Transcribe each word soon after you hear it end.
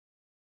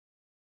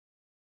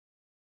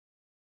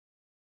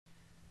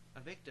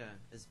A vector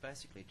is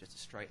basically just a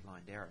straight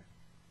lined arrow.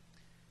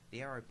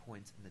 The arrow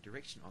points in the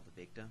direction of the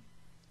vector,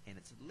 and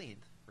its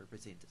length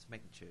represents its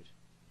magnitude.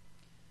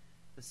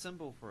 The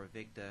symbol for a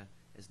vector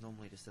is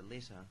normally just a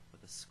letter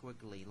with a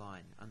squiggly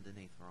line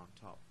underneath or on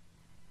top.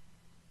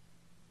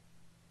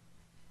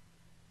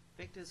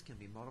 Vectors can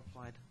be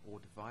multiplied or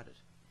divided.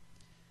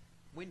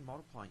 When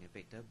multiplying a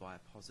vector by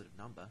a positive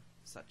number,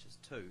 such as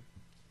 2,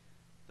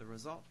 the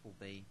result will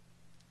be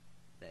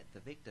that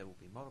the vector will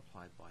be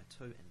multiplied by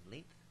 2 in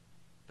length,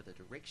 but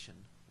the direction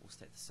will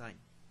stay the same.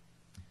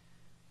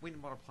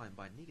 When multiplying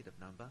by a negative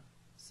number,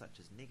 such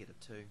as negative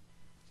 2,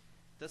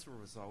 this will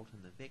result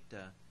in the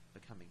vector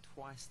becoming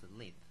twice the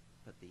length,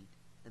 but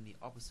in the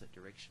opposite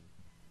direction.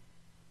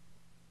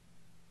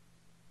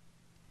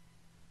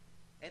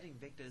 Adding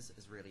vectors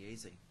is really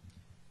easy.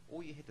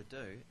 All you have to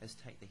do is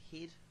take the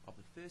head of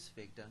the first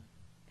vector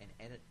and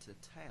add it to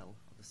the tail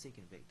of the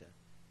second vector.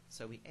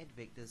 So we add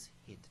vectors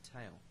head to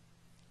tail.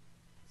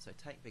 So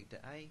take vector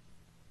A,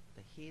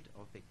 the head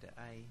of vector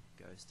A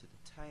goes to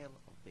the tail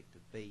of vector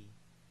B,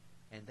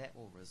 and that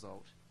will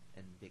result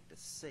in vector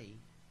C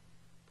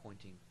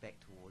pointing back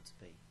towards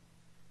B.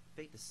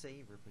 Vector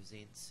C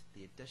represents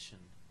the addition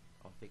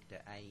of vector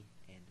A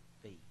and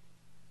B.